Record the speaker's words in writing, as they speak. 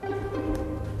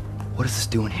What is this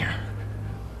doing here?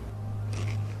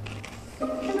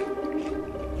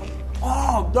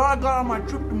 Oh, that I got on my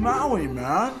trip to Maui,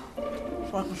 man.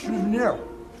 It's like a souvenir.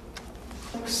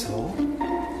 So?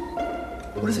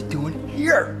 What is it doing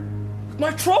here?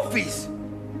 My trophies!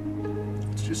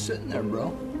 It's just sitting there,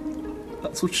 bro.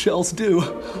 That's what shells do. This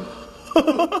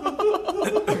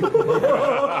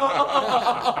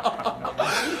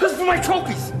is for my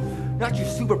trophies! Not you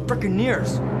super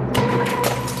brickaneers.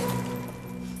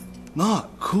 Not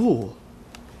cool.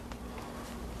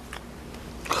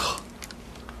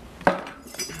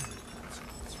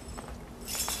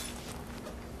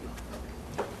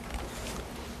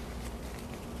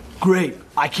 Great.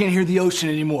 I can't hear the ocean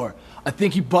anymore. I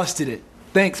think you busted it.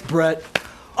 Thanks, Brett.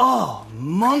 Oh,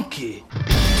 monkey.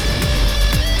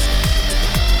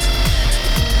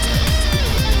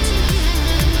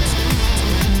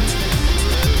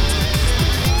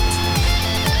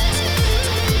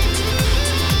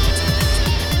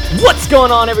 What's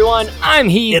going on, everyone? I'm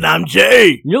Heath. And I'm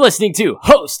Jay. You're listening to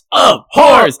Host of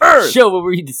Horrors, show where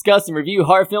we discuss and review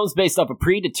horror films based off of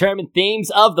predetermined themes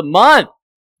of the month.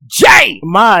 Jay!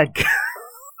 Mike.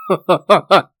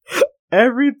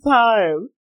 Every time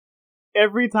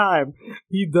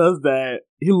he does that,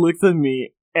 he looks at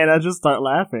me and I just start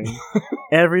laughing.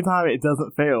 Every time it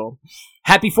doesn't fail.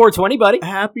 Happy 420, buddy.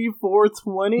 Happy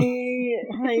 420.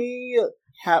 Hey.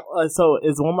 So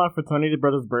it's one of my fraternity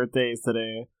brothers' birthdays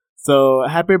today. So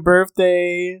happy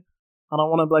birthday. I don't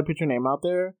want to put your name out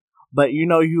there, but you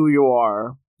know who you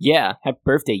are. Yeah, happy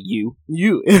birthday, you.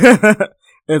 You.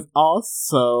 It's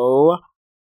also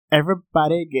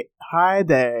Everybody Get High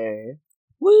Day.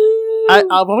 Woo! I've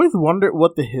always wondered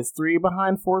what the history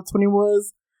behind 420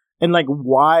 was, and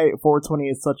why 420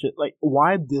 is such a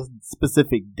why this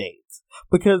specific date?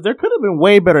 Because there could have been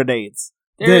way better dates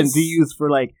than to use for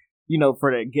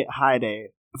for the Get High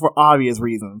Day for obvious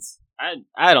reasons.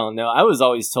 I don't know. I was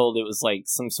always told it was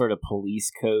some sort of police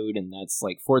code, and that's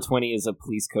 420 is a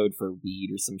police code for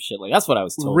weed or some shit. That's what I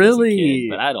was told. Really? As a kid,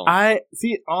 but I don't.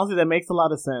 See. Honestly, that makes a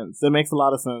lot of sense.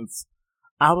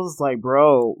 I was like,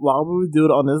 bro, why would we do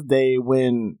it on this day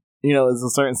when it's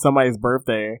a certain somebody's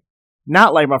birthday?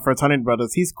 Not my fraternity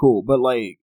brothers. He's cool, but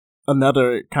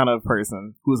another kind of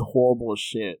person who's horrible as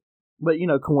shit. But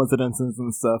coincidences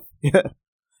and stuff.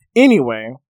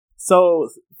 Anyway. So,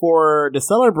 for the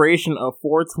celebration of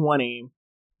 420,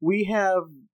 we have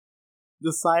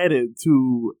decided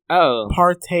to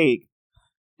partake.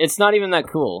 It's not even that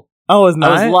cool. Oh, it's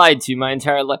not? I was lied to my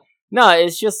entire life. No,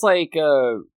 it's just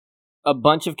a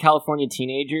bunch of California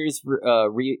teenagers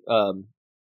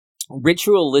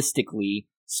ritualistically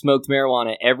smoked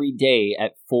marijuana every day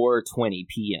at 4:20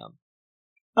 p.m.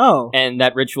 Oh. And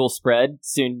that ritual spread,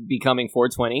 soon becoming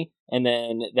 420, and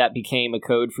then that became a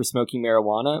code for smoking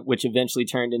marijuana, which eventually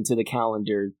turned into the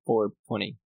calendar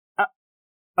 420.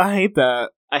 I hate that.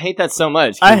 I hate that so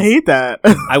much. I hate that.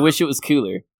 I wish it was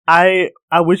cooler. I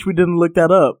wish we didn't look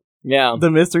that up. Yeah.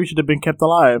 The mystery should have been kept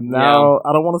alive. Now,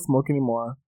 I don't want to smoke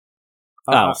anymore.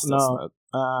 No. Smoke.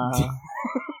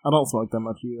 I don't smoke that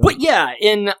much either. But yeah,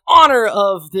 in honor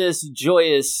of this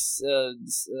joyous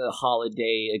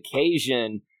holiday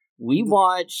occasion, we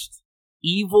watched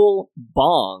Evil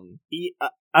Bong.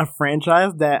 A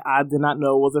franchise that I did not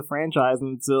know was a franchise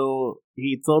until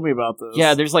he told me about this.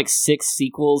 Yeah, there's 6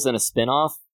 sequels and a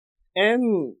spinoff.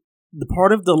 And the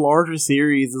part of the larger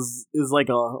series is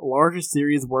a larger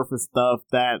series worth of stuff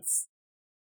that's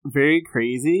very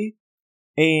crazy.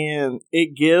 And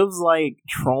it gives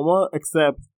trauma,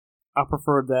 except I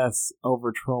prefer this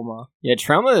over trauma. Yeah,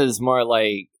 trauma is more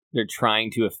they're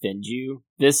trying to offend you.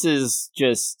 This is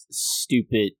just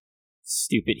stupid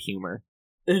humor.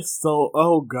 It's so,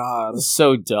 oh god.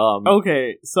 So dumb.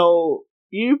 Okay, so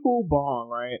Evil Bong,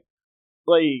 right?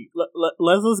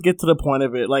 Let's just get to the point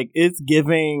of it. It's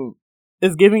giving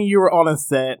you were on a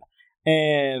set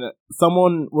and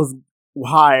someone was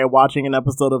high watching an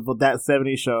episode of That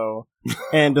 70s Show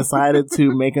and decided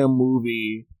to make a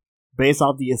movie based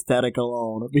off the aesthetic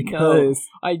alone, because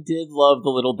I did love the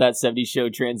little That 70s Show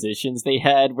transitions they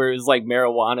had where it was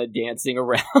marijuana dancing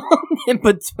around in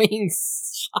between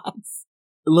shots.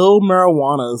 Little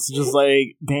marijuanas just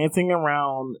dancing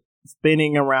around,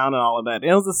 spinning around and all of that.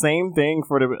 It was the same thing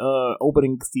for the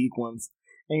opening sequence.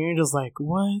 And you're just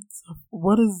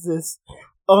what is this?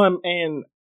 And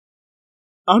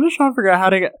I'm just trying to figure out how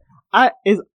they got.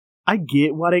 I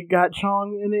get why they got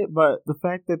Chong in it, but the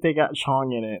fact that they got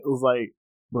Chong in it was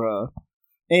bruh.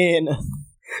 And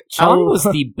Chong was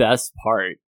the best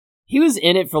part. He was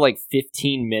in it for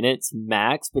 15 minutes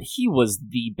max, but he was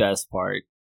the best part.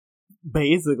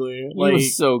 Basically, he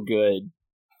was so good.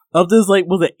 of this, like,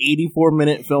 was an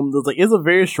 84-minute film. It's a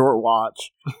very short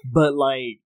watch, but,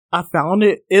 like, I found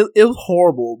it was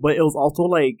horrible, but it was also,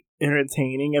 like,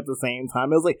 entertaining at the same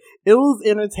time. It was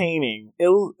entertaining. It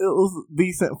was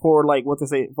decent for, like, what to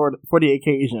say, for the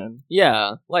occasion.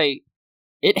 Yeah, like,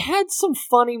 it had some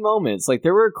funny moments. Like,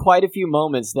 there were quite a few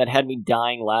moments that had me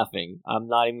dying laughing. I'm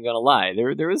not even gonna lie.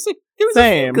 There was a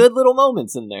few good little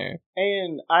moments in there.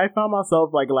 And I found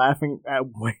myself, like, laughing at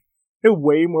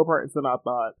way more parts than I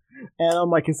thought. And I'm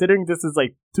like, considering this is,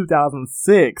 like,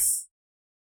 2006,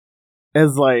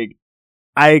 as, like,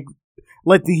 like,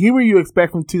 the humor you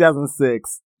expect from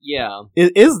 2006. Yeah.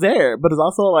 It is there, but it's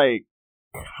also, like,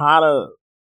 kind of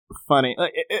funny.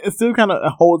 Like, it still kind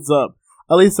of holds up.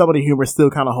 At least some of the humor still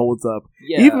kind of holds up.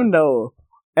 Yeah. Even though,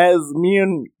 as me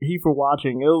and he were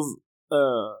watching, it was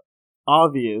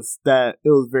obvious that it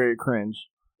was very cringe.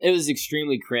 It was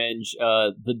extremely cringe.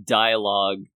 The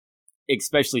dialogue,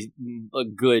 especially a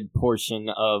good portion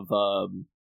of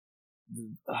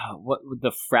what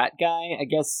the frat guy, I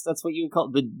guess that's what you would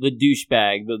call it, the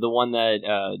douchebag, the one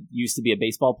that used to be a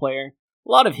baseball player.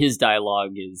 A lot of his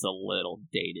dialogue is a little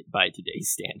dated by today's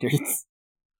standards.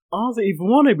 Honestly, if you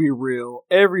want to be real,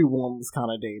 everyone was kind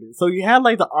of dated. So you had,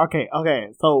 like, okay,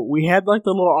 so we had, like, the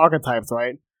little archetypes,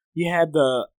 right? You had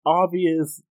the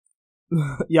obvious,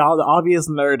 the obvious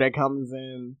nerd that comes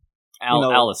in,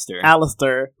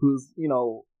 Alistair, who's,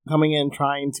 coming in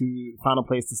trying to find a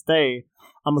place to stay.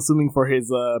 I'm assuming for his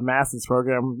master's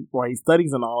program where he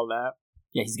studies and all of that.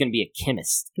 Yeah, he's gonna be a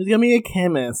chemist. He's gonna be a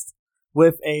chemist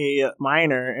with a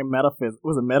minor in metaphysics.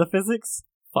 Was it metaphysics?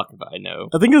 Fuck if I know.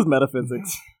 I think it was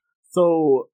metaphysics.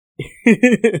 So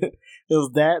it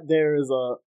was that. There's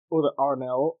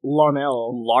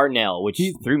Larnell, which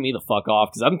threw me the fuck off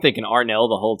because I'm thinking Arnell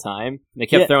the whole time. They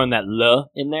kept throwing that "l"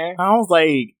 in there. I was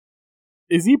like,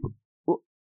 is he?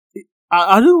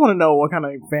 I just want to know what kind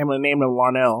of family named him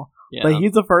Larnell. Yeah. But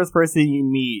he's the first person you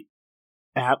meet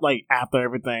after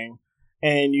everything,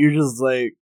 and you're just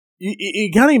like,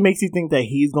 it kind of makes you think that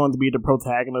he's going to be the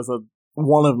protagonist of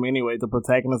one of them anyway, the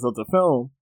protagonist of the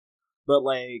film. But,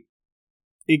 like,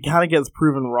 it kind of gets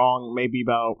proven wrong maybe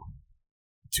about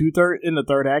in the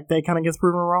third act. That kind of gets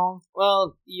proven wrong.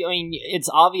 Well, I mean, it's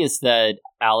obvious that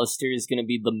Alistair is going to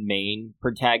be the main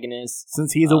protagonist,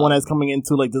 since he's the one that's coming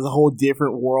into, like, this whole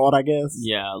different world, I guess.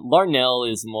 Yeah,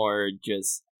 Larnell is more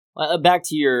just back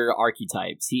to your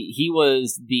archetypes. He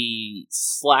was the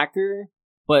slacker,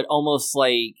 but almost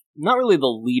like not really the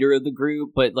leader of the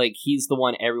group, but like he's the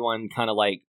one everyone kind of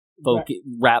like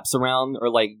wraps around or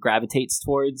like gravitates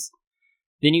towards.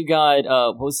 Then you got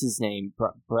what was his name?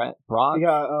 Brock? You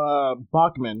got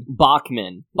Bachman.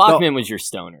 Bachman was your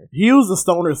stoner. He was a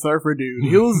stoner surfer dude.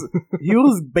 He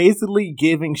was basically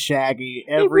giving Shaggy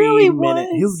every minute.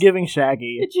 He was giving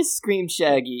Shaggy. It just screamed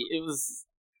Shaggy. It was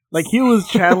like he was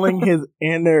channeling his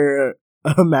inner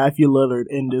Matthew Lillard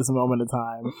in this moment of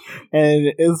time,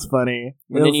 and it's funny.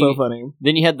 It was so funny.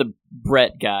 Then you had the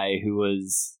Brett guy who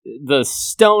was the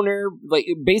stoner, like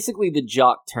basically the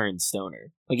jock turned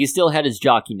stoner. Like he still had his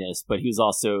jockiness, but he was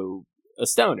also a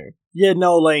stoner. Yeah,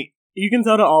 no, like you can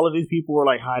tell that all of these people were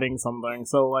like hiding something.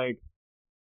 So like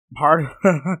part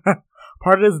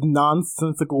of this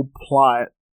nonsensical plot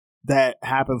that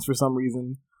happens for some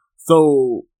reason.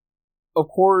 So of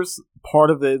course, part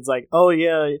of it's like, oh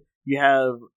yeah. You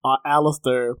have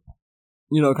Alistair,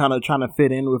 kind of trying to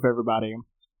fit in with everybody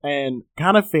and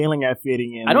kind of failing at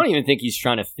fitting in. I don't even think he's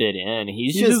trying to fit in.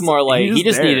 He's just more like he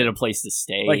just needed a place to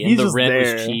stay, like, and the rent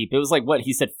was cheap. It was like what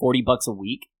he said, $40 a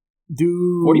week.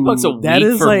 Dude, $40 a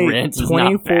week for like rent is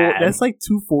not bad. That's like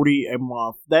 $240 a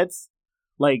month. That's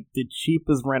like the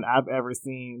cheapest rent I've ever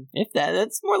seen. If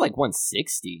that's more like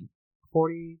 $160,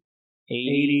 40,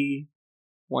 80.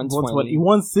 120,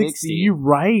 160. You're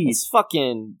right.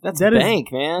 That's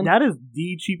bank, man. That is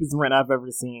the cheapest rent I've ever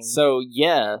seen. So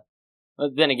yeah,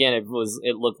 but then again, it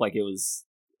looked like it was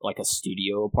like a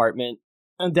studio apartment,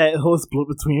 and that it was split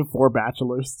between 4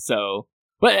 bachelors. So,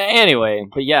 but anyway,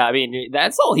 yeah, I mean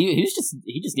that's all. He just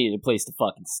needed a place to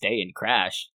fucking stay and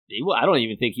crash. I don't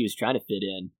even think he was trying to fit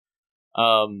in.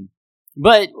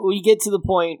 But we get to the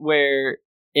point where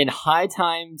in High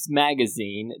Times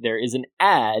magazine there is an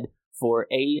ad for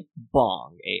a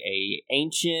bong, a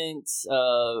ancient,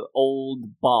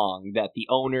 old bong that the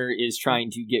owner is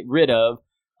trying to get rid of,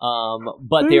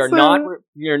 but they're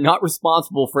not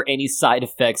responsible for any side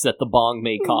effects that the bong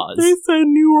may cause. They said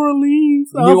New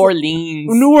Orleans.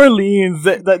 New Orleans.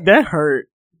 That hurt.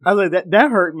 I was like,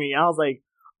 that hurt me. I was like,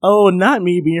 Oh, not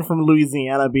me being from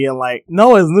Louisiana being like,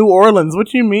 no, it's New Orleans.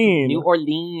 What you mean? New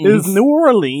Orleans. It's New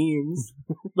Orleans.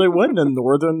 Like, what in the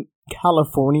Northern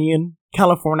California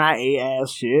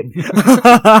ass shit?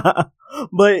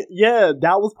 But yeah,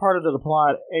 that was part of the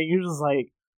plot. And you're just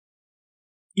like,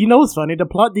 you know what's funny? The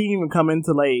plot didn't even come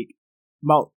into like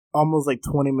about almost like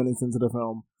 20 minutes into the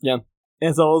film. Yeah.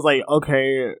 And so I was like,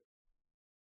 okay.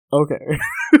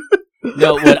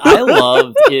 No, what I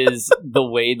loved is the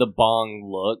way the bong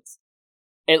looked.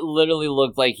 It literally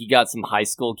looked like he got some high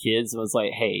school kids and was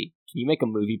like, "Hey, can you make a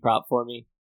movie prop for me?"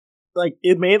 Like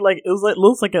it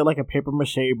looks like a paper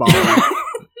mache bong.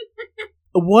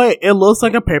 What? It looks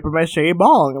like a paper mache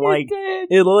bong. Like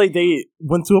it looked like they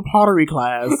went to a pottery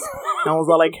class and was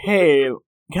like, "Hey,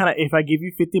 if I give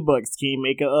you $50, can you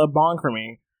make a bong for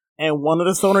me?" And one of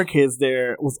the stoner kids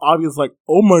there was obviously like,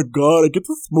 "Oh my god, I get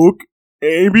to smoke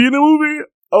and be in a movie?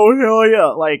 Oh hell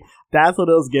yeah!" Like that's what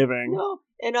it was giving. No,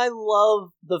 and I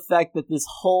love the fact that this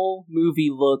whole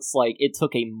movie looks like it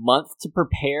took a month to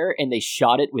prepare and they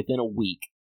shot it within a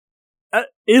week.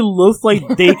 It looks like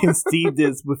they conceived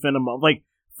this within a month. Like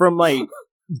from like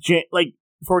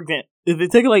for example, if they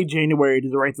take like January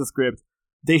to write the script,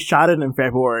 they shot it in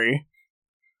February.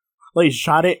 Like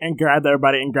shot it and grabbed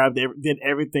everybody and did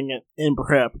everything in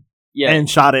prep. Yeah, and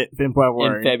shot it in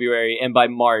February. And by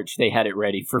March they had it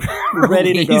ready for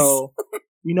ready to go.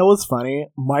 You know what's funny?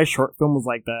 My short film was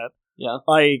like that. Yeah,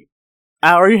 like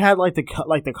I already had like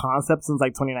the concept since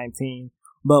like 2019,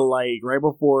 but like right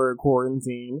before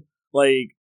quarantine,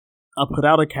 like I put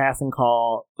out a casting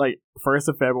call like 1st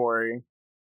of February,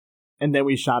 and then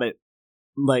we shot it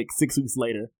like 6 weeks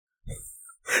later.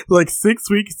 Like 6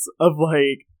 weeks of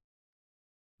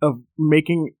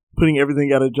putting everything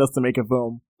together just to make a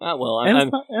film. Well,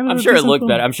 I'm sure it looked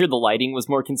better. I'm sure the lighting was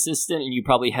more consistent, and you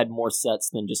probably had more sets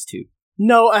than just 2.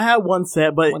 No, I had one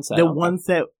set, but one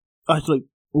set, actually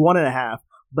 1.5.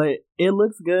 But it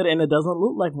looks good, and it doesn't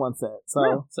look like one set.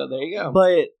 So there you go.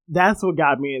 But that's what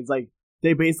got me. Is like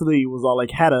they basically was all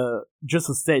like had a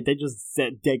set. They just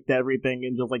decked everything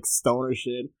and just like stoner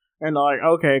shit. And they're like,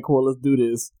 okay, cool, let's do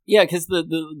this. Yeah, because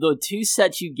the 2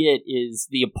 sets you get is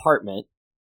the apartment.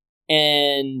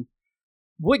 And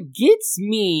what gets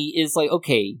me is like,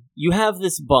 okay, you have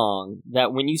this bong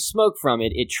that when you smoke from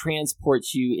it, it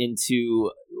transports you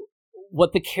into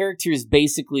what the characters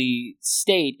basically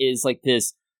state is like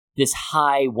this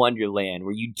high wonderland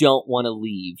where you don't want to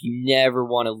leave. You never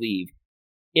want to leave.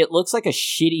 It looks like a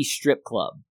shitty strip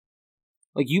club.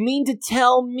 Like, you mean to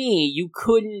tell me you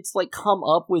couldn't like come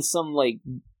up with some like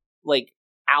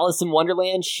Alice in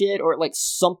Wonderland shit or like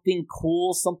something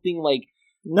cool, something like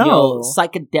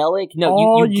psychedelic? No,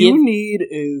 all you need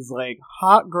is like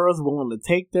hot girls willing to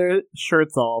take their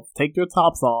shirts off, take their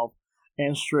tops off,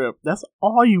 and strip. That's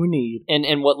all you need.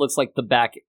 And what looks like the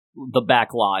back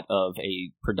lot of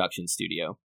a production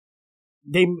studio.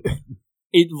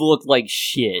 It looked like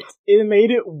shit. It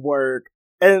made it work,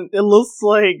 and it looks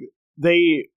like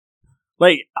they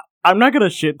like. I'm not gonna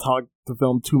shit talk the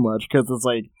film too much because it's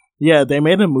like, yeah, they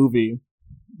made a movie,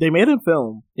 they made a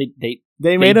film,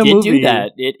 They made a movie. Do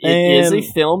that. It is a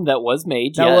film that was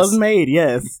made. That was made,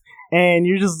 yes. And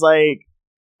you're just like,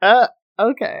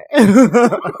 okay.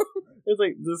 It's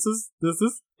like this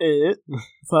is it.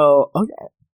 So okay.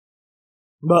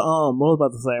 But what was I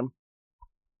about to say?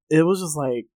 It was just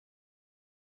like,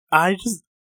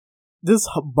 this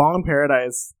Bong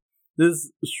Paradise,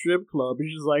 this strip club.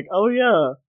 You're just like, oh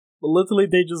yeah. But literally,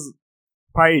 they just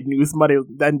probably knew somebody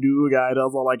that knew a guy that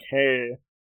was all like, hey.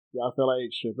 Y'all feel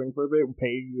like shipping for a bit? We'll pay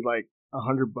you like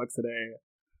 $100 a day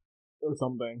or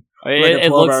something.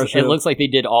 It looks like they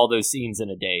did all those scenes in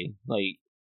a day. Like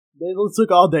they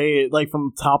took all day, like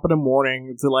from top of the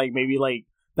morning to like maybe like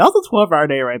that was a 12-hour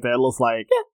day right there. It looks like,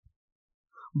 yeah.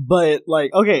 But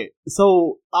like, okay,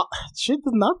 so shit,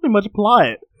 there's not really much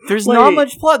plot. There's not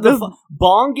much plot.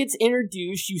 Bong gets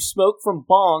introduced. You smoke from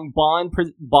Bong.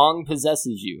 Bong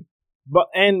possesses you. But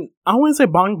and I wouldn't say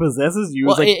Bong possesses you.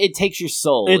 Well, like, it takes your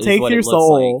soul. It takes your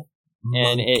soul, like,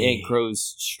 and it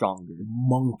grows stronger.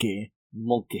 Monkey.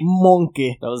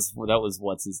 That was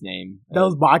what's his name? That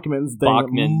was Bachman's thing.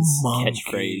 Bachman's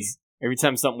catchphrase. Every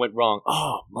time something went wrong,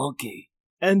 oh, monkey.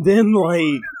 And then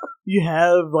like you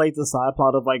have like the side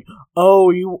plot of like,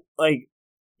 oh, you like,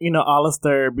 you know,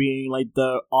 Alistair being like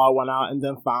the odd one out, and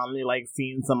then finally like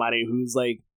seeing somebody who's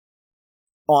like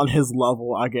on his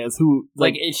level, I guess. Who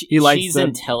like she's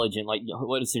intelligent. Like,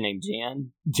 what is her name?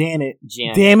 Janet.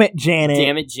 Damn it,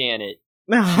 Janet.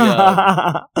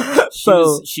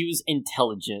 She was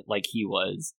intelligent, like he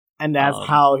was, and that's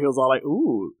how he was all like,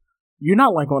 "Ooh, you're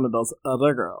not like one of those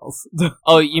other girls.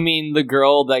 Oh, you mean the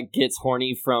girl that gets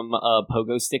horny from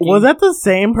pogo sticking? Was that the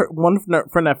same one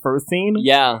from that first scene?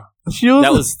 Yeah, she was.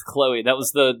 That was Chloe. That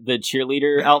was the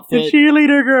cheerleader outfit. The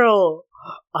cheerleader girl.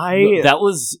 That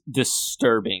was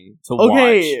disturbing to watch.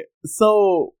 Okay,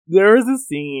 so there is a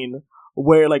scene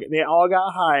where like they all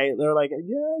got high. They're like,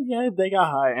 yeah, they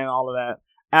got high and all of that.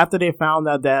 After they found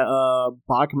out that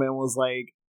Bachman was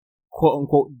like quote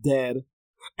unquote dead.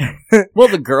 Well,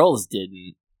 the girls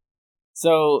didn't.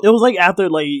 So it was like after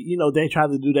like they tried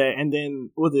to do that, and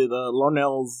then was it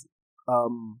Larnell's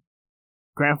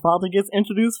grandfather gets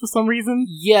introduced for some reason?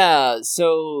 Yeah,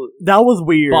 so that was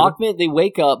weird. Bachman, they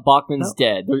wake up, Bachman's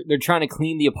dead. They're trying to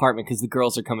clean the apartment because the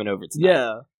girls are coming over tonight.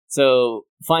 Yeah. So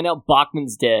find out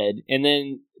Bachman's dead, and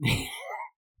then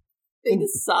they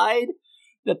decide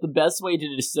that the best way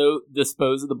to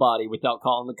dispose of the body without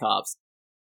calling the cops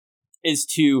is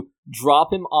to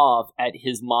drop him off at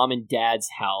his mom and dad's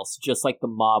house, just like the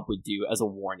mob would do as a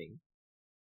warning.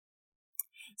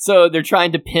 So they're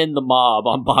trying to pin the mob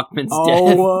on Bachman's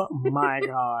death. Oh my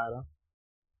god.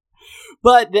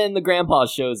 But then the grandpa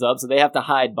shows up, so they have to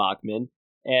hide Bachman.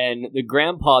 And the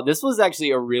grandpa, this was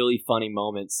actually a really funny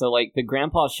moment. So, like, the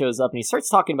grandpa shows up and he starts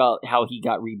talking about how he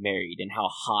got remarried and how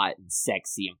hot and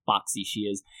sexy and foxy she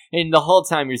is. And the whole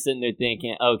time you're sitting there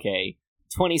thinking, okay,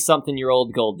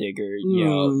 20-something-year-old gold digger,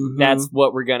 that's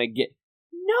what we're gonna get.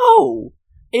 No!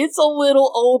 It's a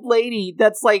little old lady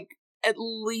that's, like, at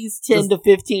least 10 to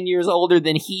 15 years older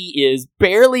than he is,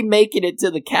 barely making it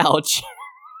to the couch.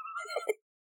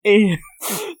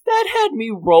 That had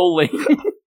me rolling.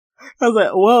 I was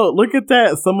like, whoa, look at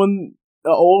that. An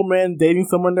old man dating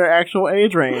someone their actual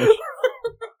age range.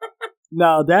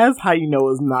 Now, that's how you know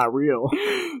it's not real.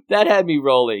 That had me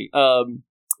rolling.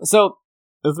 So,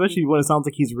 especially when it sounds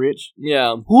like he's rich.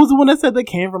 Yeah. Who was the one that said that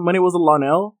came from money? Was it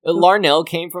Larnell? Larnell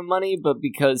came from money, but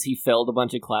because he failed a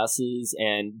bunch of classes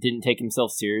and didn't take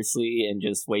himself seriously and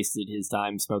just wasted his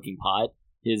time smoking pot,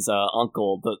 his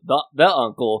uncle, the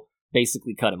uncle,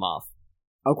 basically cut him off.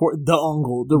 Of course,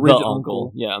 the rich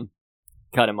uncle. Yeah,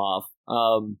 cut him off.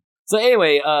 So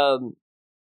anyway,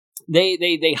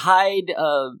 they hide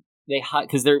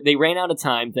because they ran out of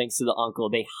time thanks to the uncle.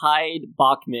 They hide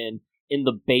Bachman in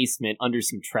the basement under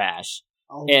some trash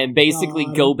and basically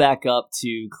go back up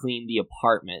to clean the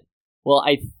apartment. Well,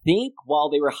 I think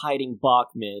while they were hiding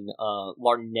Bachman,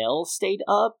 Larnell stayed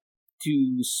up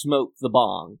to smoke the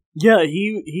bong. Yeah,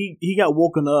 he got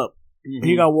woken up. Mm-hmm.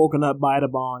 He got woken up by the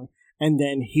bong. And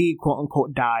then he,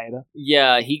 quote-unquote, died.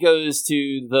 Yeah, he goes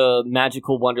to the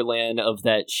magical wonderland of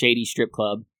that shady strip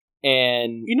club.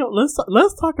 And...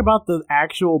 let's talk about the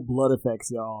actual blood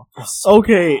effects, y'all.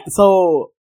 Okay,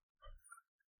 so...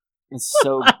 It's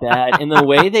so bad. And the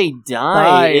way they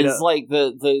die is like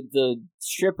the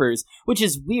strippers, which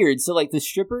is weird. So, like, the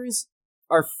strippers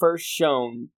are first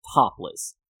shown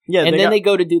topless. Yeah, and then they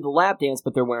go to do the lap dance,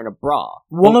 but they're wearing a bra.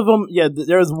 One of them,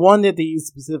 there's one that they used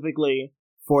specifically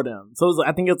for them. So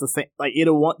I think it's the same. Like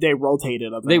they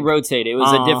rotated. They rotated. It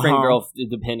was a different girl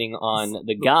depending on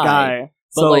the guy.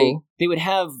 But like they would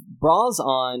have bras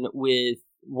on with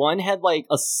one had like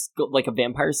a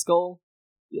vampire skull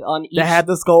on each. They had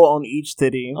the skull on each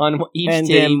titty. On each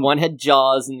titty, then one had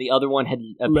jaws and the other one had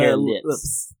a pair of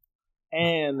lips.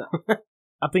 And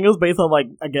I think it was based on like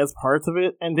I guess parts of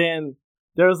it. And then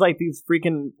there's like these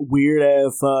freaking weird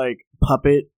ass like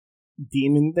puppet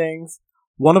demon things.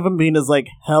 One of them being is like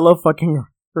hella fucking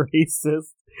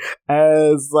racist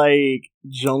as like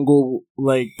jungle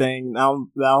like thing. I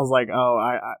was like, oh,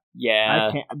 I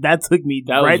can't. That took me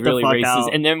that right was really the fuck racist.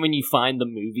 out. And then when you find the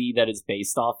movie that it's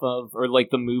based off of, or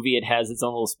like the movie it has its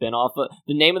own little spin-off of,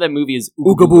 the name of that movie is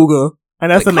Ooga Booga,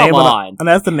 and that's like, and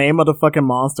that's the name of the fucking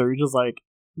monster. You're just like,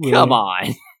 really? Come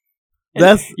on.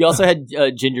 You also had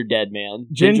Ginger Dead Man.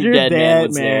 Ginger Dead Man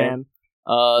was there.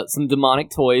 Some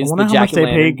demonic toys. I wonder how much they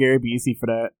paid Gary Busey for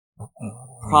that.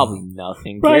 Probably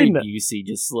nothing. Gary Busey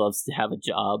just loves to have a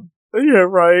job. Yeah,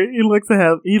 right. He likes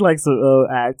to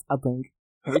act, I think.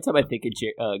 Every time I think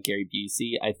of Gary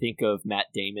Busey, I think of Matt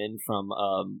Damon from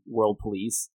World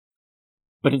Police.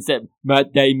 But instead,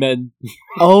 Matt Damon.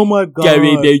 Oh my god.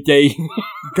 Gary Busey.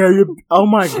 Oh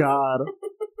my god.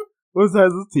 What's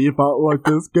has his teeth out like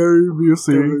this? Gary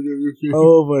Busey.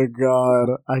 Oh my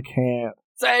god. I can't.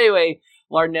 So anyway,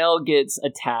 Larnell gets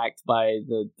attacked by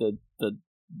the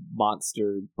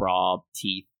monster bra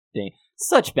teeth thing.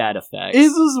 Such bad effects.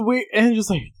 It's just weird, and just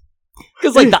like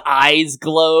because like the eyes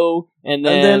glow, and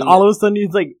then all of a sudden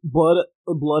he's like blood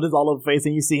is all over the face,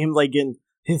 and you see him like in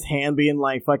his hand being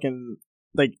like fucking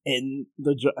like in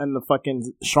the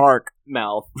fucking shark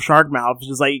mouth,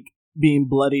 just like being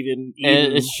bloodied and eaten.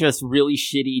 And it's just really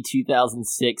shitty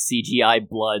 2006 CGI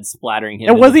blood splattering him.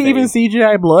 It wasn't even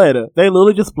CGI blood. They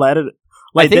literally just splattered.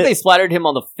 Like, I think they splattered him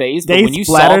on the face, but when you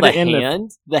saw the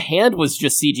hand, the hand was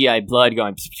just CGI blood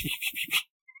going.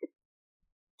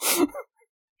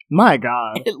 My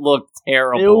God, it looked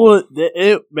terrible.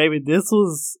 Baby, this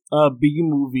was a B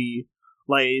movie.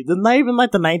 Like, not even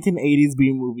like the 1980s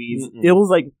B movies. Mm-mm. It was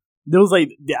like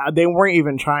they weren't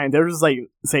even trying. They were just like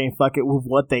saying fuck it with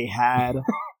what they had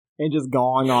and just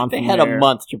going on. They had a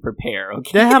month to prepare.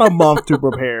 Okay, they had a month to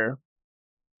prepare.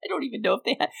 I don't even know if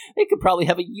they could probably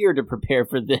have a year to prepare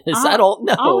for this. I don't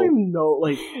know. I don't even know.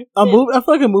 Like a movie, I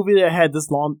feel like a movie that had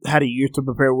this long, had a year to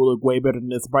prepare would look way better than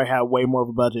this. Probably had way more of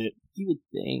a budget. You would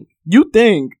think. You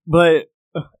think, but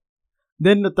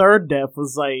then the third death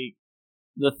was like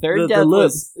the third death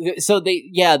was so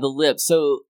the lips.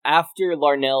 So after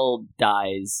Larnell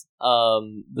dies,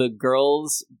 the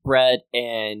girls Brett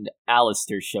and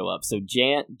Alistair show up. So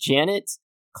Janet.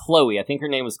 Chloe, I think her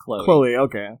name was Chloe. Chloe,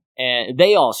 okay. And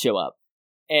they all show up.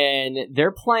 And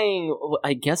they're playing,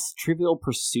 I guess, Trivial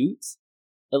Pursuit?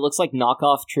 It looks like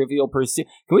knockoff Trivial Pursuit.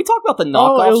 Can we talk about the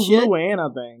knockoff shit? Oh, it was Luann, I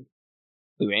think.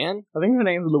 Luann? I think her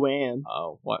name's Luann.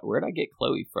 Oh, where'd I get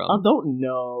Chloe from? I don't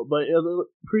know, but I'm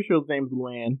pretty sure his name's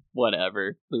Luann.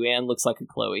 Whatever. Luann looks like a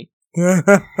Chloe.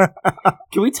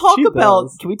 Can we talk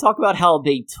about how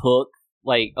they took,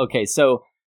 like, okay, so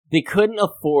they couldn't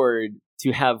afford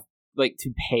to have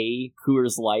to pay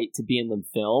Coors Light to be in the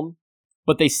film,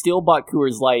 but they still bought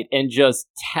Coors Light and just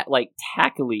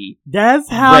tackily that's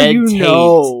how you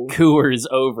know Coors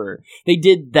over. They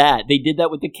did that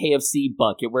with the KFC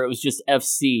bucket where it was just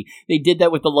FC. They did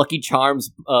that with the Lucky Charms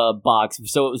box,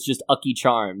 so it was just Ucky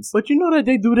Charms. But you know that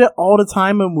they do that all the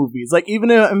time in movies, like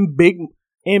even in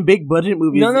big budget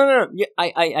movies. No. Yeah,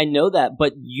 I know that,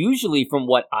 but usually from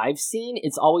what I've seen,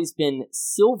 it's always been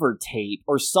silver tape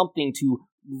or something to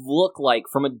look like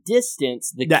from a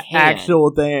distance the can. Actual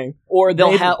thing, or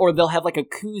they'll have like a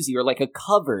koozie or like a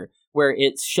cover where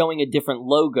it's showing a different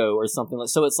logo or something.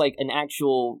 So it's like an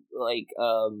actual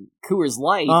Coors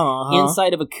Light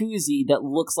inside of a koozie that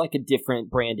looks like a different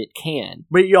branded can.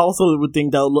 But you also would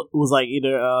think that was like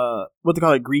either what they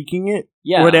call it, Greeking it,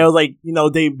 yeah, where they was like, you know,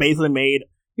 they basically made.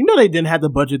 You know, they didn't have the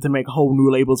budget to make whole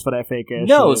new labels for that fake ass.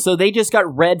 No, shit. So they just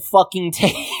got red fucking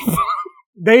tape.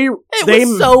 It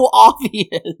was so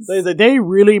obvious. They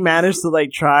really managed to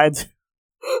like try to.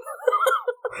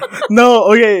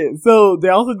 No, okay. So they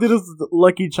also did this with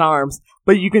Lucky Charms,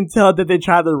 but you can tell that they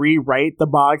tried to rewrite the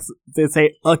box to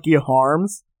say Ucky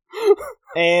Harms.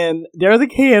 And there's a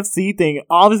KFC thing.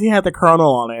 Obviously had the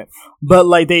Colonel on it, but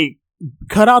like they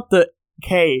cut out the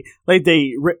K. Like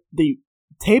they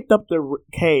taped up the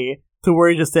K to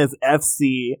where it just says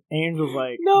FC. Angel's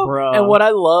like, no. Bruh. And what I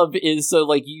love is, so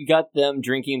like you got them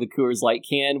drinking the Coors Light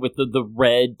can with the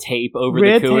red tape over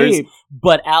the Coors,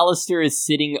 but Alistair is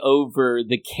sitting over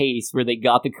the case where they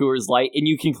got the Coors Light, and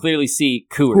you can clearly see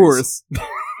Coors.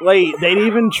 Like, they didn't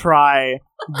even try.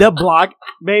 The block,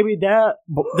 baby,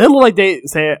 they look like they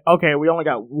said, okay, we only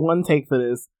got one take for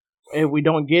this. If we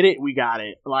don't get it, we got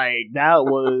it. Like, that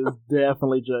was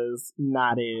definitely just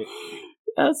not it.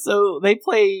 So they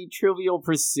play Trivial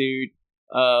Pursuit.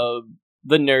 The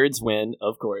nerds win,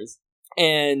 of course.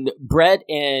 And Brett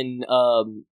and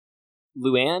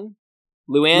Luann,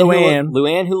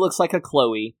 who looks like a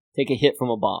Chloe, take a hit from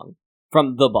a bong.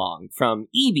 From the bong. From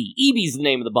Evie. Evie's the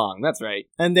name of the bong. That's right.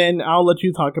 And then I'll let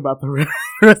you talk about the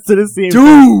rest of the scene.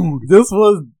 Dude! This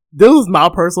was my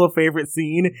personal favorite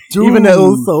scene. Dude. Even though it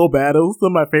was so bad, it was still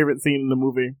my favorite scene in the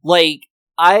movie. Like,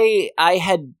 I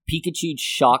had Pikachu's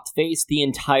shocked face the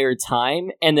entire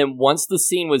time, and then once the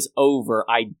scene was over,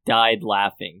 I died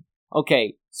laughing.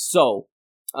 Okay, so,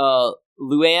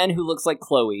 Luann, who looks like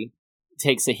Chloe,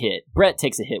 takes a hit. Brett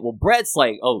takes a hit. Well, Brett's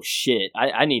like, oh shit,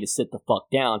 I need to sit the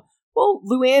fuck down. Well,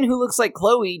 Luann, who looks like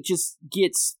Chloe, just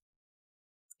gets...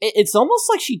 It's almost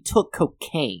like she took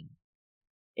cocaine.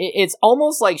 It's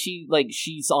almost like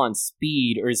she's on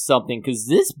speed or something, because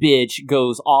this bitch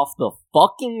goes off the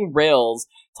fucking rails,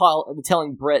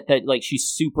 telling Brett that like she's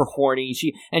super horny.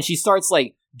 She starts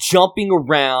like jumping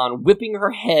around, whipping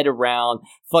her head around,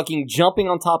 fucking jumping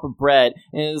on top of Brett,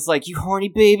 and it's like, you horny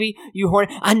baby, you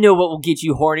horny. I know what will get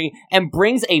you horny, and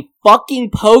brings a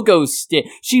fucking pogo stick.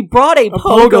 She brought a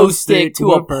pogo stick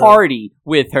to a party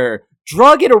with her.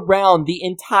 Drug it around the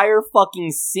entire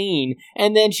fucking scene,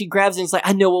 and then she grabs it and is like,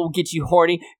 I know what will get you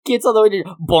horny. Gets all the way to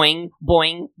boing,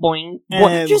 boing, boing,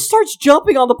 boing. Just starts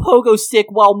jumping on the pogo stick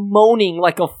while moaning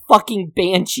like a fucking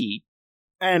banshee.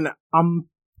 And I'm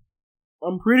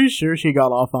pretty sure she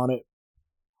got off on it.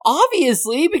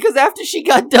 Obviously, because after she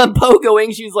got done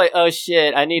pogoing, she was like, "Oh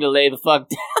shit, I need to lay the fuck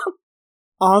down."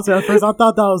 Honestly, at first I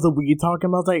thought that was the weed talking.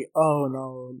 I was like, "Oh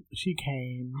no, she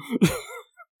came."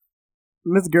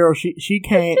 Miss Girl, she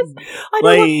came.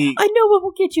 I know what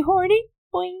will get you horny.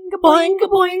 Boing, boing,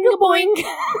 boing, boing.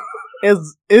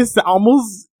 It's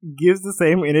almost gives the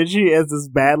same energy as this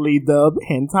badly dubbed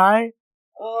hentai.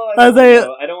 Oh, I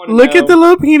don't want to look at the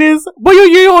little penis.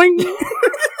 Boing.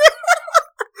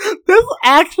 This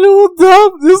actual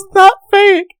dub. This is not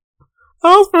fake.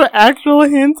 That was for actual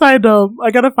hentai dub. I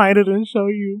gotta find it and show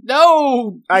you.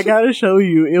 No! I gotta show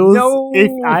you. It was. No.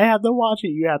 If I have to watch it,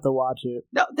 you have to watch it.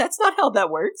 No, that's not how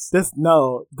that works. This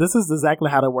is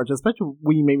exactly how that works. Especially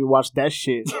when you made me watch that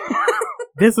shit.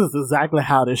 This is exactly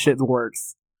how this shit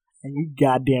works. And you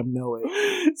goddamn know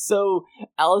it. So,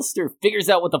 Alistair figures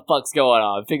out what the fuck's going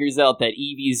on. Figures out that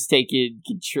Evie's taking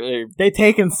control. They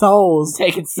taking souls.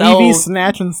 Taking souls. Evie's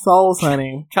snatching souls,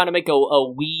 honey. Trying to make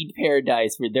a weed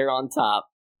paradise where they're on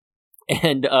top.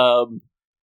 And,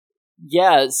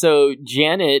 yeah, so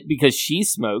Janet, because she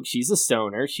smoked, she's a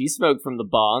stoner, she smoked from the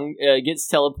bong, gets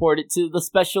teleported to the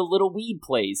special little weed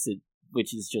place,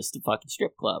 which is just a fucking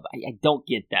strip club. I don't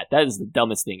get that. That is the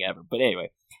dumbest thing ever. But anyway.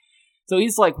 So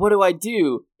he's like, what do I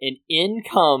do? And in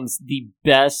comes the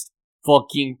best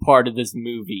fucking part of this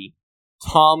movie.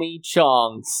 Tommy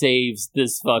Chong saves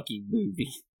this fucking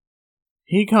movie.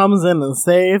 He comes in and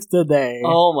saves the day.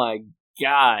 Oh my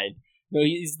god. No,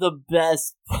 he's the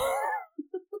best.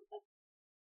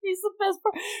 He's the best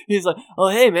part. He's like, oh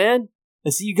hey man,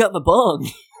 I see you got the bong.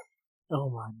 Oh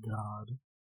my god.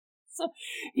 So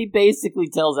he basically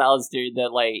tells Alistair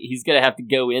that like he's gonna have to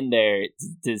go in there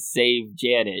to save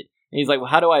Janet. And he's like, well,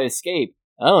 how do I escape?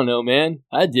 I don't know, man.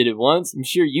 I did it once. I'm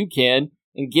sure you can.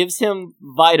 And gives him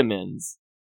vitamins.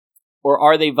 Or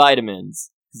are they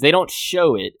vitamins? Because they don't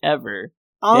show it, ever.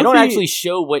 Honestly, they don't actually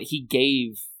show what he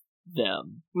gave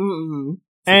them. Mm-mm.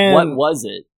 So and what was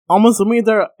it? Almost to me,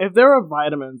 if there are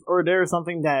vitamins, or there is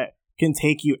something that can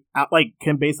take you out, like,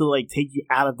 can basically, like, take you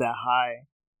out of that high,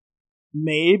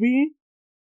 maybe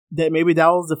that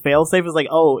was the failsafe. Is like,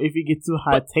 oh, if you get too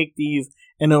high, take these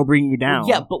and it'll bring you down.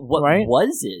 Yeah, but what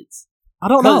was it? I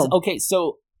don't know. Okay,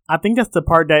 so I think that's the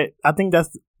part I think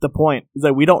that's the point. Is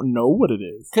that we don't know what it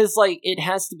is. Because like it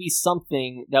has to be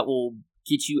something that will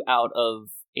get you out of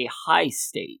a high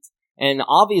state, and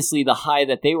obviously the high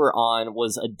that they were on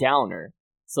was a downer.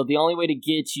 So the only way to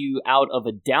get you out of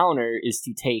a downer is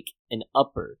to take an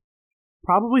upper.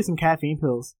 Probably some caffeine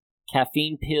pills.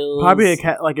 Caffeine pills. Probably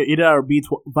either a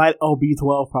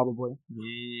B12 probably.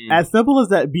 As simple as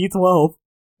that, B12.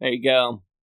 There you go.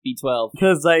 B12.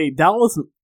 Because like that was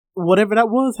whatever that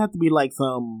was had to be like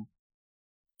some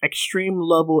extreme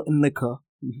level indica.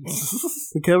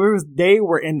 Because they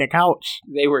were in the couch.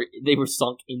 They were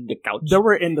sunk in the couch. They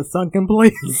were in the sunken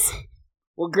place.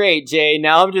 Well, great, Jay.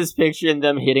 Now I'm just picturing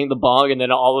them hitting the bong, and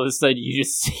then all of a sudden you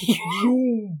just see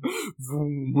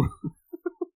vroom.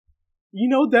 You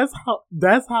know, that's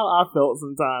how I felt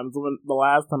sometimes when the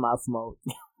last time I smoked.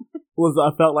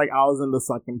 I felt like I was in the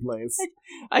sunken place.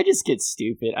 I just get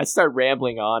stupid. I start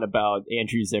rambling on about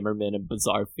Andrew Zimmern and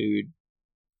bizarre food.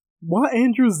 What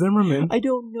Andrew Zimmern? I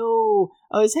don't know.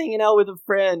 I was hanging out with a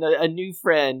friend, a new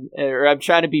friend, or I'm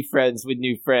trying to be friends with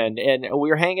new friend, and we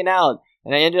were hanging out,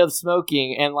 and I ended up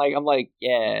smoking, and like I'm like,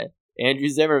 yeah, Andrew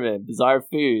Zimmerman, Bizarre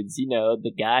Foods, you know,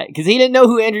 the guy, because he didn't know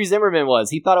who Andrew Zimmerman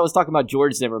was. He thought I was talking about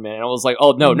George Zimmerman, and I was like,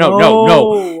 oh no,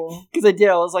 because I did.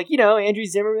 I was like, you know, Andrew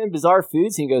Zimmerman, Bizarre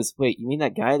Foods. And he goes, wait, you mean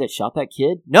that guy that shot that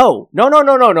kid? No,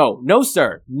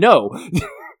 sir, no.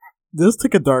 This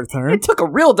took a dark turn. It took a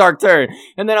real dark turn.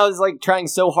 And then I was like trying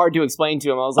so hard to explain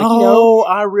to him. I was like,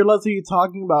 I realized who you're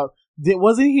talking about.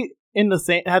 Wasn't he in the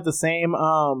same? Had the same?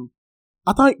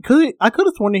 I thought I could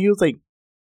have sworn that he was like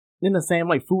in the same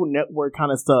like Food Network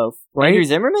kind of stuff, right? Andrew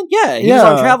Zimmerman, yeah, he was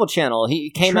on Travel Channel. He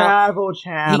came out.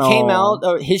 Channel. He came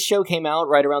out. His show came out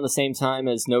right around the same time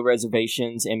as No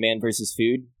Reservations and Man vs.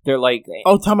 Food. They're like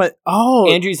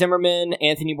Andrew Zimmerman,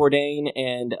 Anthony Bourdain,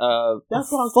 and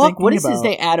that's what I was thinking. What is his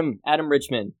name? Adam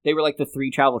Richman. They were like the 3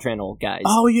 Travel Channel guys.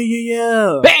 Oh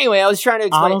yeah. But anyway, I was trying to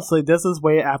explain. Honestly, this is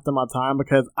way after my time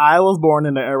because I was born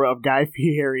in the era of Guy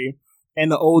Fieri and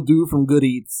the old dude from Good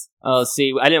Eats. Oh,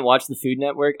 see, I didn't watch the Food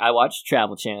Network. I watched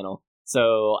Travel Channel.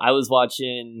 So I was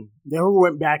watching. They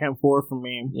went back and forth for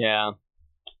me. Yeah.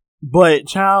 But,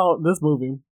 this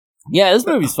movie. Yeah, this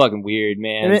movie's fucking weird,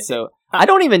 man.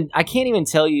 I can't even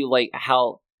tell you, like,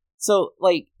 how. So,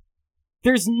 like,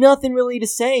 there's nothing really to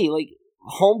say. Like,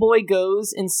 Homeboy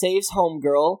goes and saves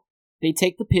Homegirl. They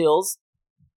take the pills.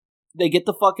 They get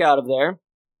the fuck out of there.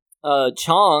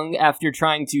 Chong, after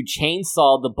trying to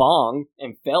chainsaw the bong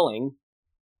and failing,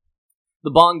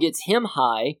 the bong gets him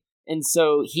high, and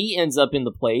so he ends up in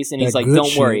the place, and he's That like, good "Don't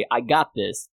shit. worry, I got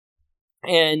this."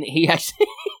 And he actually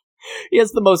he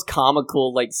has the most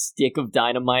comical like stick of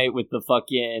dynamite with the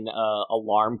fucking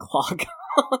alarm clock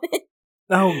on it.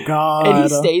 Oh God! And he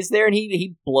stays there, and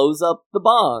he blows up the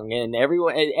bong, and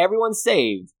everyone's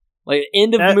saved. Like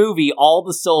end of movie, all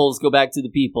the souls go back to the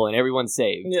people, and everyone's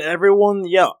saved. Everyone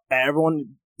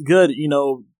good. You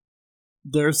know,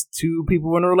 there's two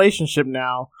people in a relationship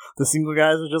now. The single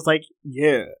guys are just like,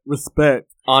 yeah, respect.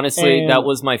 Honestly, And- that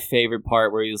was my favorite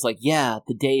part, where he was like, "Yeah,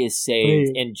 the day is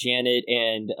saved," and Janet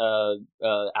and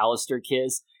Alistair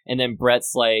kiss, and then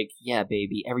Brett's like, "Yeah,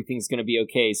 baby, everything's gonna be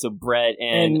okay." So Brett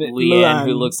and Leanne,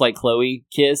 who looks like Chloe,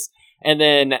 kiss, and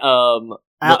then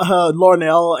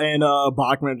Lornell and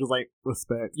Bachman are just like,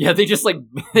 respect. yeah, they just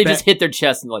just hit their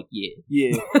chest and like, yeah.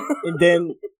 Yeah. And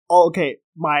then,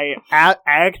 my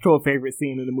actual favorite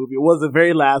scene in the movie was the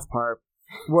very last part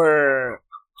where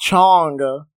Chong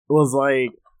was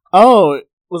like,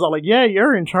 yeah,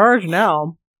 you're in charge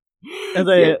now. And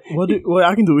then,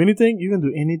 I can do anything? You can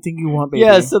do anything you want, baby.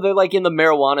 Yeah, so they're like in the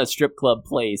marijuana strip club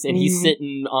place, and he's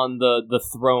sitting on the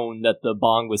throne that the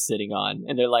bong was sitting on.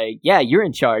 And they're like, yeah, you're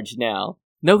in charge now.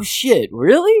 No shit,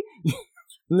 really?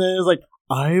 And then it's like,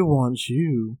 I want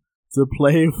you to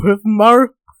play with my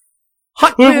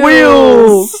Hot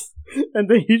wheels. And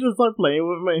then he just started playing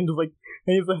with me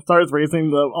and he starts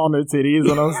racing them on their titties,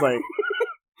 and I was like,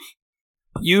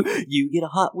 You get a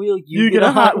Hot Wheel, you get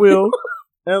a Hot Wheel.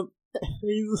 And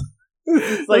he's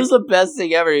That was the best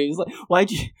thing ever. He was like,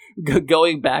 why'd you,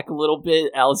 going back a little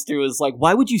bit, Alistair was like,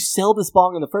 why would you sell this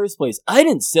bong in the first place? I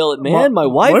didn't sell it, man. My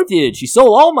wife did. She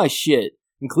sold all my shit,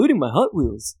 including my Hot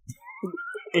Wheels.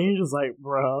 And he's just like,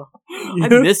 bro. I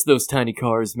miss those tiny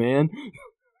cars, man.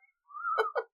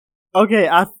 Okay,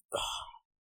 I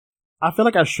feel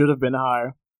like I should have been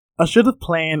higher. I should have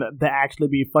planned to actually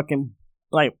be fucking,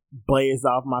 like, blazed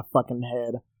off my fucking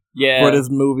head for this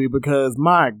movie, because,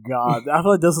 my God, I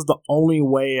feel like this is the only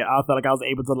way I felt like I was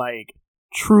able to, like,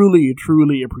 truly,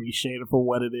 truly appreciate it for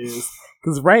what it is.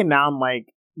 Because right now, I'm like,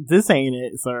 this ain't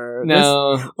it, sir.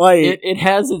 No, this, like, it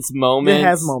has its moments. It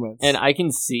has moments. And I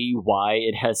can see why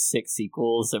it has 6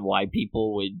 sequels and why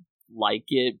people would like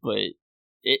it, but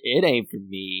it ain't for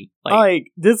me.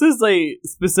 Like, this is, like,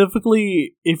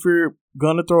 specifically, if you're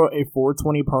gonna throw a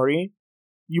 420 party,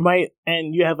 you might,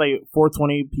 and you have, like,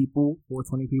 420 people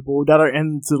that are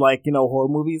into, like, you know, horror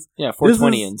movies. Yeah,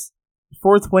 420-ins.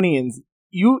 420-ins.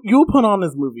 You'll put on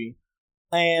this movie.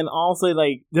 And also,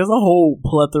 like, there's a whole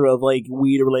plethora of, like,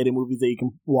 weed-related movies that you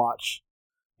can watch.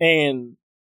 And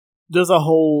there's a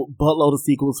whole buttload of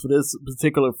sequels for this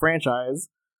particular franchise.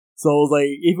 So, like,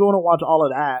 if you want to watch all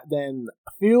of that, then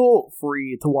feel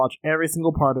free to watch every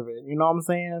single part of it. You know what I'm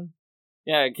saying?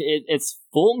 Yeah, it's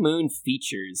Full Moon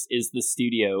Features is the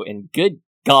studio, and good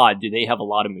God, do they have a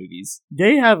lot of movies.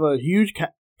 They have a huge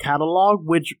catalog,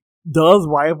 which does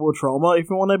rival Trauma, if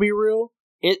you want to be real.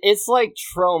 It's like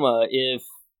Trauma if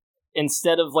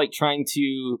instead of, like, trying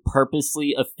to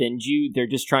purposely offend you, they're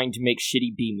just trying to make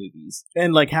shitty B movies.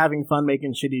 And, like, having fun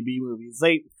making shitty B movies.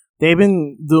 They've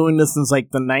been doing this since,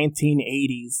 like, the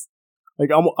 1980s.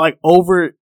 Like,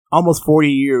 over almost 40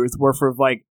 years worth of,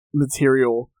 like,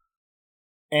 material.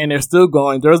 And they're still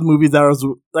going. There's movies that are,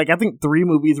 like, I think 3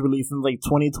 movies released in, like,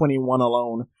 2021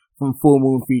 alone from Full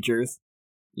Moon Features.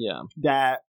 Yeah.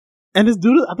 And this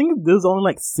dude, I think this is only,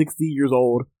 like, 60 years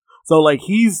old. So, like,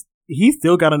 he's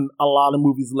still got a lot of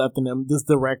movies left in him, this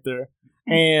director.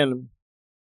 And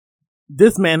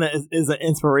this man is an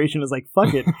inspiration. It's like,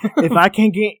 fuck it. If I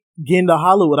can't get into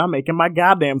Hollywood, I'm making my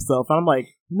goddamn self. And I'm like,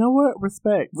 you know what?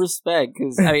 Respect,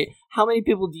 because I mean, how many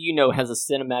people do you know has a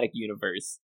cinematic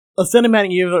universe? A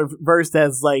cinematic universe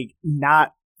that's, like,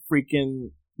 not freaking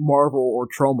Marvel or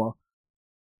Trauma.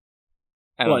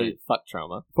 I don't know. Fuck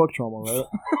Trauma, right?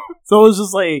 So it's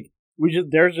just like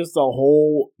there's just a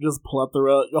whole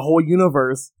plethora, a whole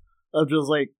universe of just,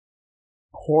 like,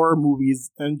 horror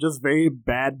movies and just very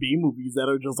bad B movies that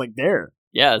are just, like, there.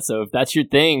 Yeah, so if that's your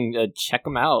thing, check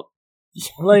them out.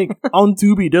 Like, on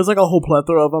Tubi, there's, like, a whole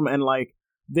plethora of them, and, like,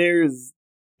 there's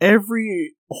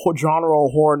every genre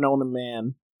of horror known to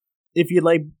man. If you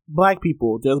like black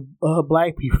people, there's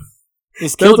black people.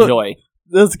 There's Killjoy.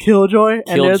 There's Killjoy.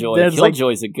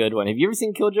 Killjoy's a good one. Have you ever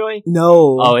seen Killjoy?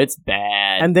 No. Oh, it's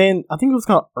bad. And then I think it was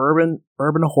called urban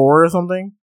horror or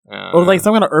something. Or it was like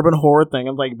some kind of urban horror thing.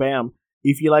 I'm like, bam.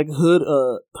 If you like hood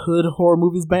horror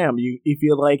movies, bam. If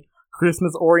you like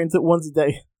Christmas oriented ones,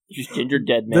 just Ginger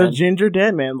Dead Man. The Ginger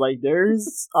Dead Man. Like,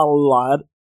 there's a lot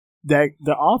that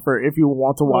offer if you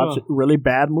want to watch really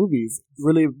bad movies,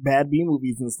 really bad B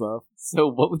movies and stuff. So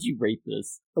what would you rate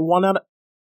this?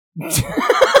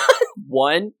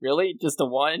 1? Really? Just a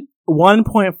 1?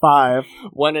 1.5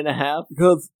 1.5?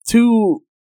 because 2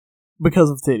 because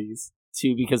of titties.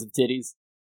 2 because of titties?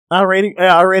 I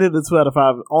rated it 2 out of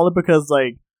 5 only because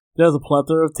like there's a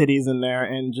plethora of titties in there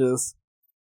and just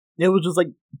it was just like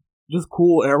just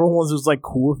cool. Everyone was just like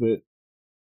cool with it.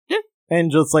 Yeah. And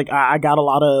just like I got a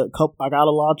lot of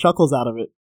chuckles out of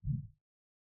it.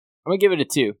 I'm gonna give it a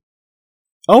 2.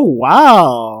 Oh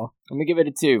wow! I'm gonna give it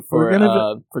a 2 for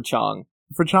Chong.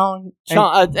 For Chong.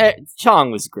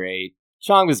 Chong was great.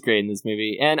 Chong was great in this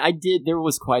movie, and there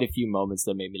was quite a few moments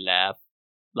that made me laugh,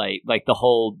 like the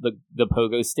whole the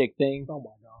pogo stick thing. Oh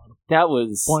my god, that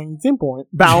was boincy point,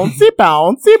 bouncy,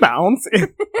 bouncy,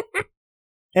 bouncy.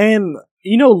 And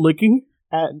I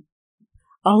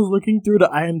was looking through the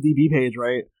IMDb page,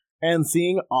 right, and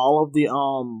seeing all of the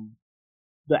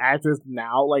actors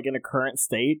now, like in a current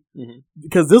state,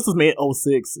 because this was made in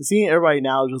 2006. Seeing everybody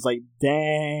now is just like,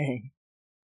 dang,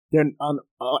 they're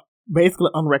basically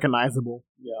unrecognizable.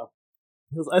 Yeah,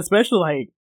 especially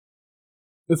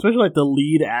like the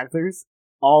lead actors,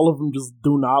 all of them just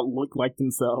do not look like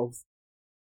themselves,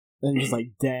 and just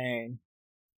like, dang.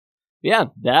 Yeah,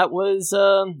 that was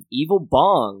Evil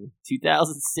Bong,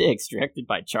 2006, directed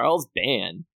by Charles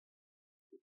Band.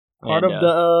 Part of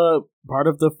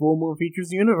the Full Moon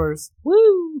Features universe.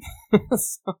 Woo!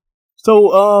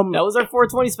 So that was our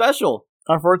 420 special.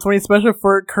 Our 420 special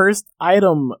for cursed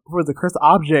item for the cursed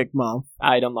object month.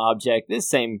 Item object. This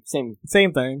same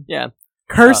thing. Yeah.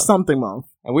 Cursed something month.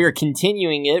 And we are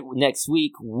continuing it next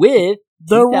week with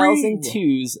The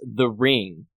 2002's Ring. The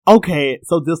Ring. Okay,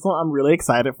 so this one I'm really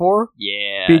excited for.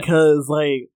 Yeah. Because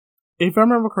like if I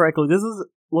remember correctly, this is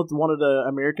one of the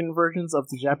American versions of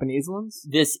the Japanese ones.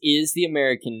 This is the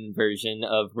American version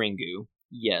of Ringu.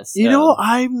 Yes. You know,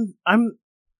 I'm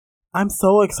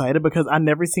so excited because I've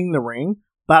never seen The Ring,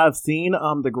 but I've seen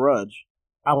The Grudge.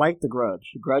 I like The Grudge.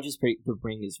 The Grudge is pretty. The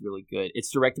Ring is really good. It's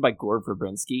directed by Gore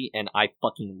Verbinski, and I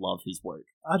fucking love his work.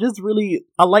 I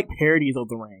like parodies of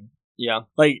The Ring. Yeah,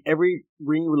 like every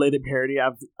Ring related parody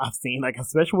I've seen, like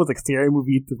especially with like Scary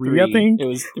Movie 3, I think it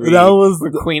was 3. That was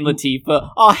Queen Latifah.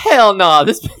 Oh hell no!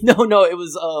 It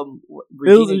was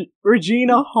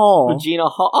Regina Hall. Regina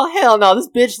Hall. Oh hell no! This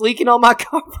bitch leaking on my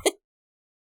carpet.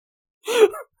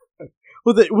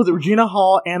 Was it Regina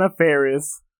Hall, Anna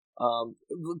Faris?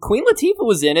 Queen Latifah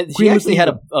was in it. She actually had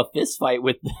a fist fight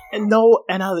with. And I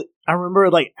remember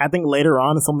like I think later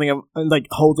on something like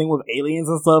whole thing with aliens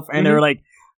and stuff, and they were like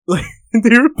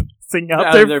they were pissing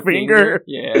out their finger.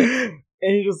 Yeah. And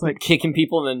you're just like kicking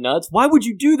people in the nuts. Why would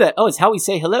you do that? Oh, it's how we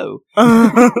say hello.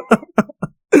 Oh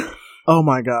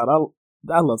my god,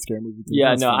 I love Scary Movie 3.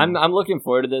 Yeah, no, I'm looking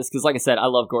forward to this because, like I said, I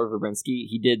love Gore Verbinski.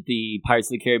 He did the Pirates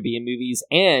of the Caribbean movies,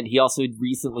 and he also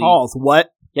recently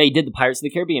what? Yeah, he did the Pirates of the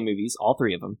Caribbean movies, all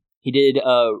 3 of them. He did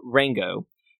Rango.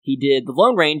 He did The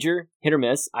Lone Ranger, hit or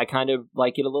miss. I kind of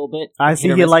like it a little bit. I see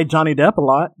you like Johnny Depp a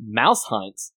lot. Mouse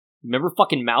Hunt. Remember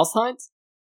fucking Mouse Hunt?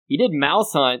 He did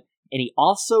Mouse Hunt, and he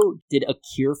also did A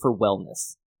Cure for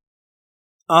Wellness.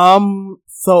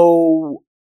 So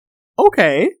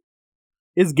okay.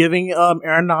 It's giving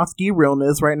Aronofsky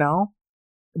realness right now.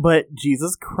 But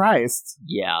Jesus Christ.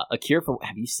 Yeah,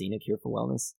 have you seen A Cure for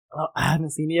Wellness? I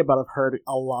haven't seen it yet, but I've heard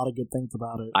a lot of good things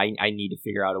about it. I need to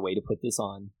figure out a way to put this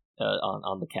on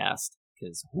the cast,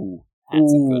 because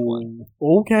that's a good one.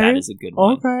 Okay. That is a good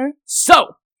one. Okay.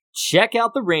 So, check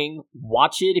out The Ring,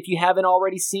 watch it if you haven't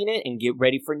already seen it, and get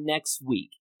ready for next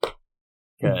week.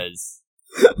 Because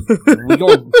we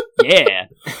going, yeah.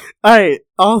 Alright,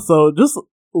 also, just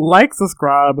like,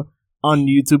 subscribe on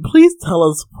YouTube. Please tell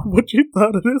us what you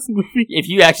thought of this movie. If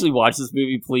you actually watch this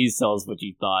movie, please tell us what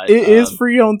you thought. It is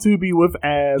free on Tubi with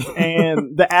ads,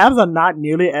 and the ads are not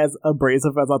nearly as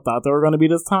abrasive as I thought they were going to be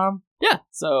this time. Yeah,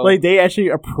 so like they actually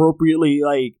appropriately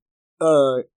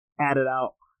added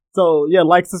out. So yeah,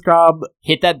 like, subscribe,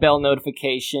 hit that bell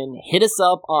notification, hit us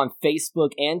up on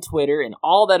Facebook and Twitter, and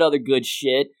all that other good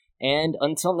shit. And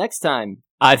until next time,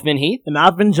 I've been Heath, and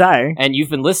I've been Jai, and you've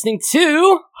been listening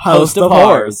to Host of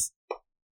Horrors.